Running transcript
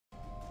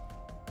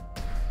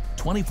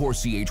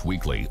24CH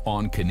Weekly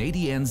on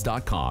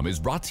Canadiens.com is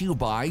brought to you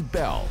by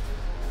Bell.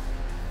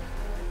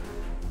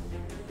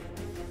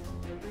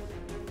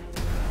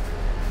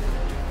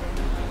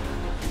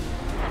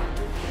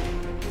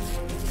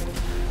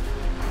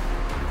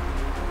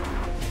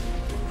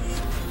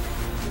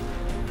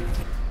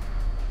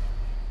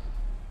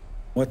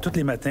 Moi, tous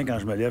les matins, quand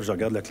je me lève, je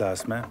regarde le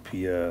classement.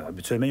 Puis,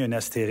 habituellement, il y a un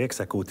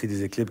astérix à côté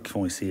des équipes qui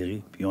font les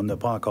séries. Puis, on n'a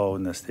pas encore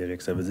un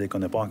astérix. Ça veut dire qu'on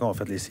n'a pas encore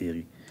fait les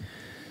séries.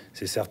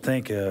 C'est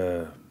certain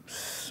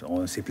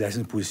qu'on s'est placé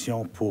une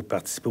position pour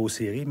participer aux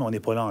séries, mais on n'est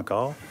pas là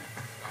encore.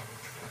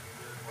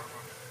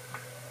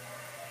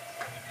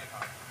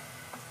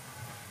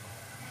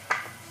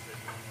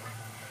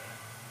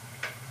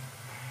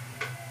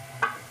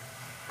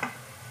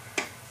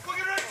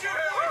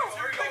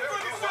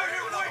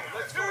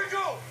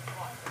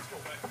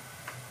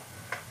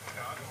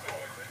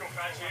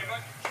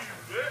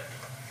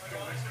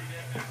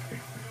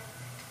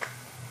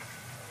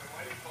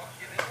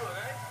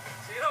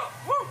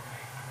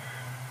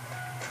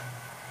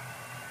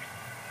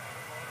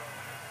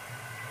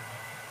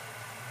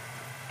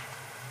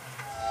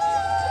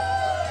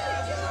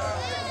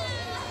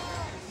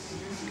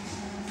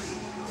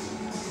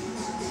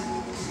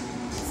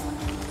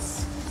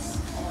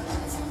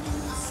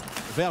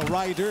 Vers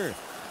Ryder.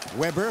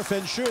 Weber fait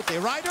une chute et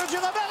Ryder du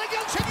revers et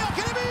Galchenyuk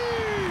et le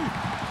but!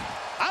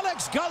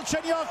 Alex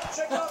Galchenyuk!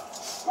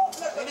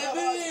 Et le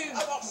but!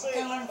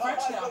 Can learn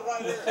French now.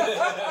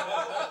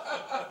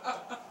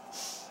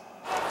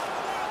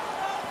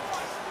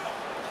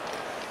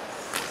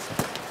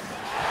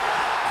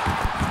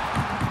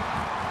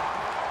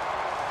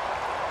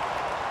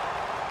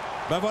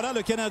 Ben voilà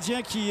le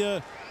Canadien qui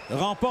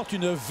remporte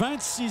une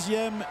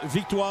 26e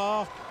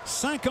victoire,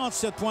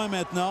 57 points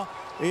maintenant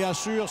et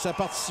assure sa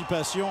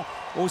participation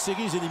aux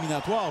séries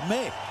éliminatoires,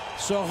 mais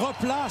se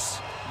replace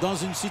dans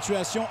une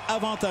situation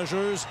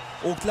avantageuse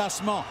au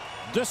classement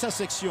de sa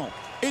section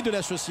et de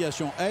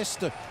l'association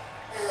Est.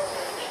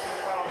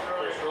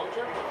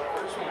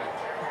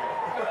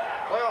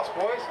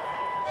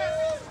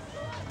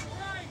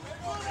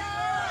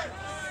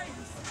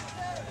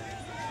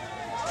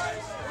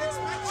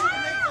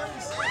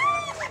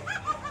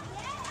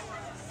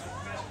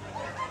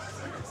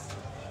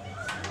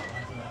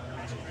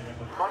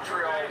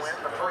 Montreal win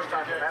the first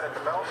time they met at the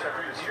Bell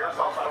Center this year.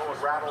 Buffalo would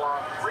rattle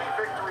off 3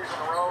 victories in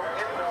a row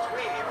in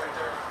between.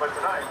 But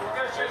tonight, it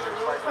looks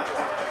like we're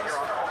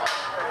here on home.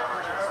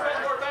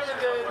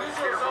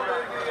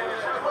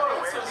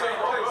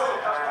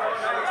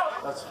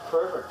 That's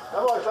perfect.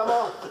 Come on, come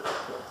on.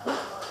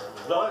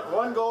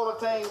 One goal a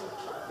time.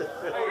 There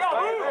you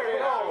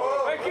go.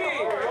 Mikey.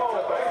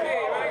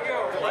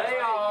 Play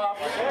off.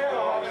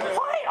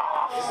 Play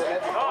off.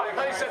 Oh, I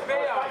thought you said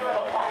pay off.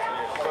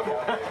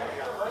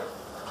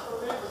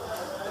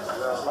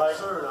 Mike.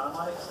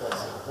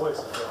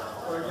 Voice.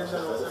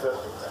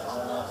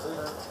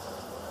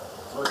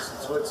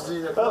 What's the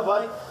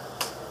buddy?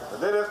 I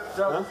did it.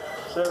 Huh?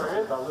 Sure.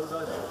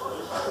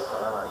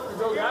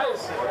 Go,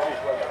 guys.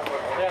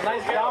 Yeah,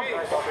 nice dump.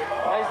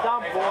 Nice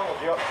dump, boy.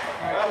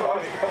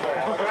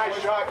 Nice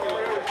shot.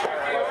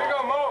 Here we go,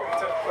 Mo.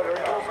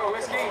 For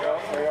whiskey.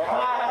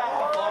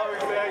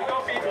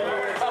 Don't beat me.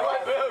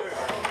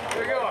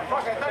 Here we go.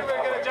 Fuck, I thought we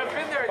were going to jump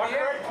in there at the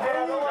end.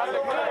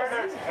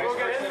 We'll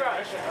get in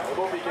rush.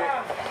 We'll be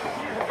good.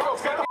 Go,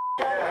 Scott.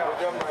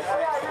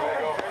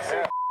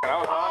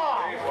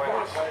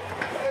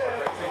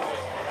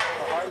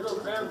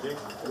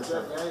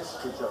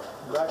 Good job.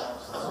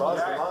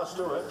 Boston lost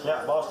to it.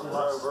 Yeah, Boston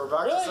lost. We're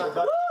back to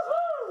second.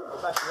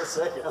 We're back to the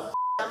second.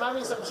 I'm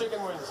having some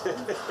chicken wings.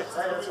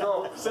 Let's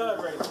go.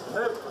 Celebrate.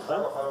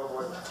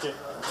 Okay.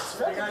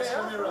 You guys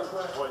come here real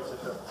quick.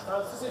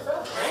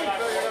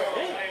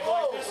 Hey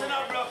boys, listen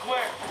up real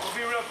quick. We'll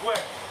be real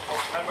quick.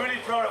 I'm really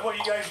proud of what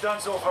you guys done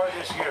so far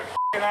this year.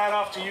 Hat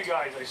off to you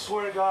guys. I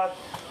swear to God,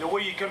 the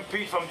way you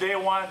compete from day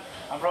one,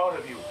 I'm proud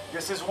of you.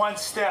 This is one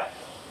step.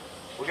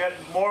 We got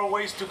more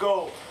ways to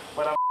go,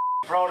 but I'm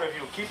proud of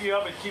you. Keep you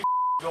up and keep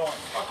going.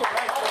 Okay,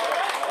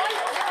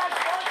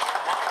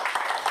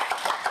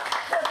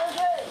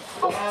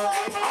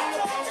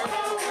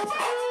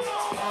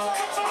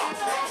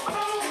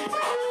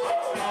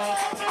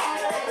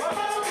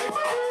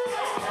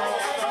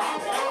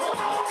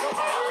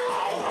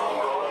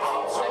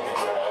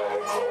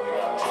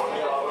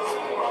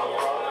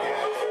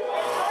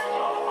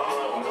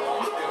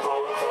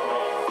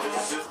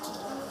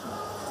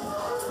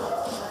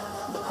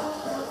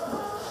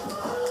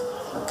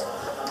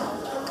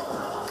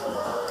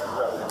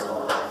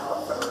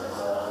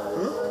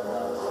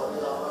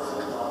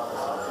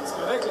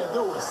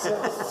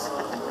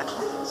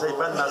 Ça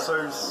dépend de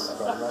masseuse.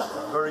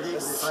 Burger,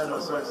 ça dépend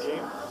de masseuse.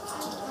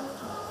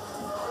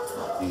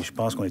 Et je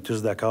pense qu'on est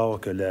tous d'accord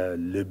que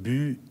le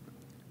but,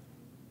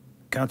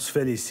 quand tu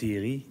fais les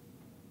séries,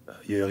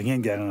 il n'y a rien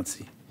de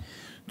garanti.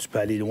 Tu peux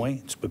aller loin,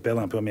 tu peux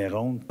perdre en première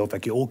ronde. Fait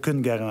qu'il n'y a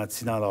aucune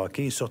garantie dans le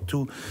hockey,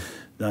 surtout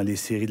dans les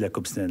séries de la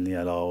Coupe Stanley.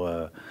 Alors,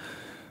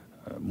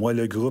 moi,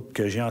 le groupe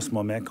que j'ai en ce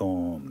moment,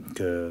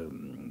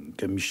 que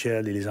que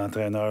Michel et les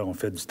entraîneurs ont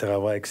fait du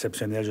travail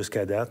exceptionnel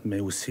jusqu'à date,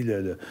 mais aussi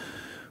il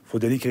faut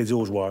donner crédit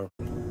aux joueurs.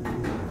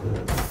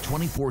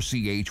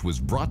 24CH was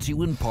brought to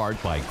you in part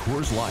by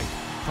Coors Light,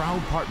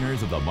 proud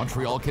partners of the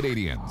Montreal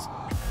Canadiens.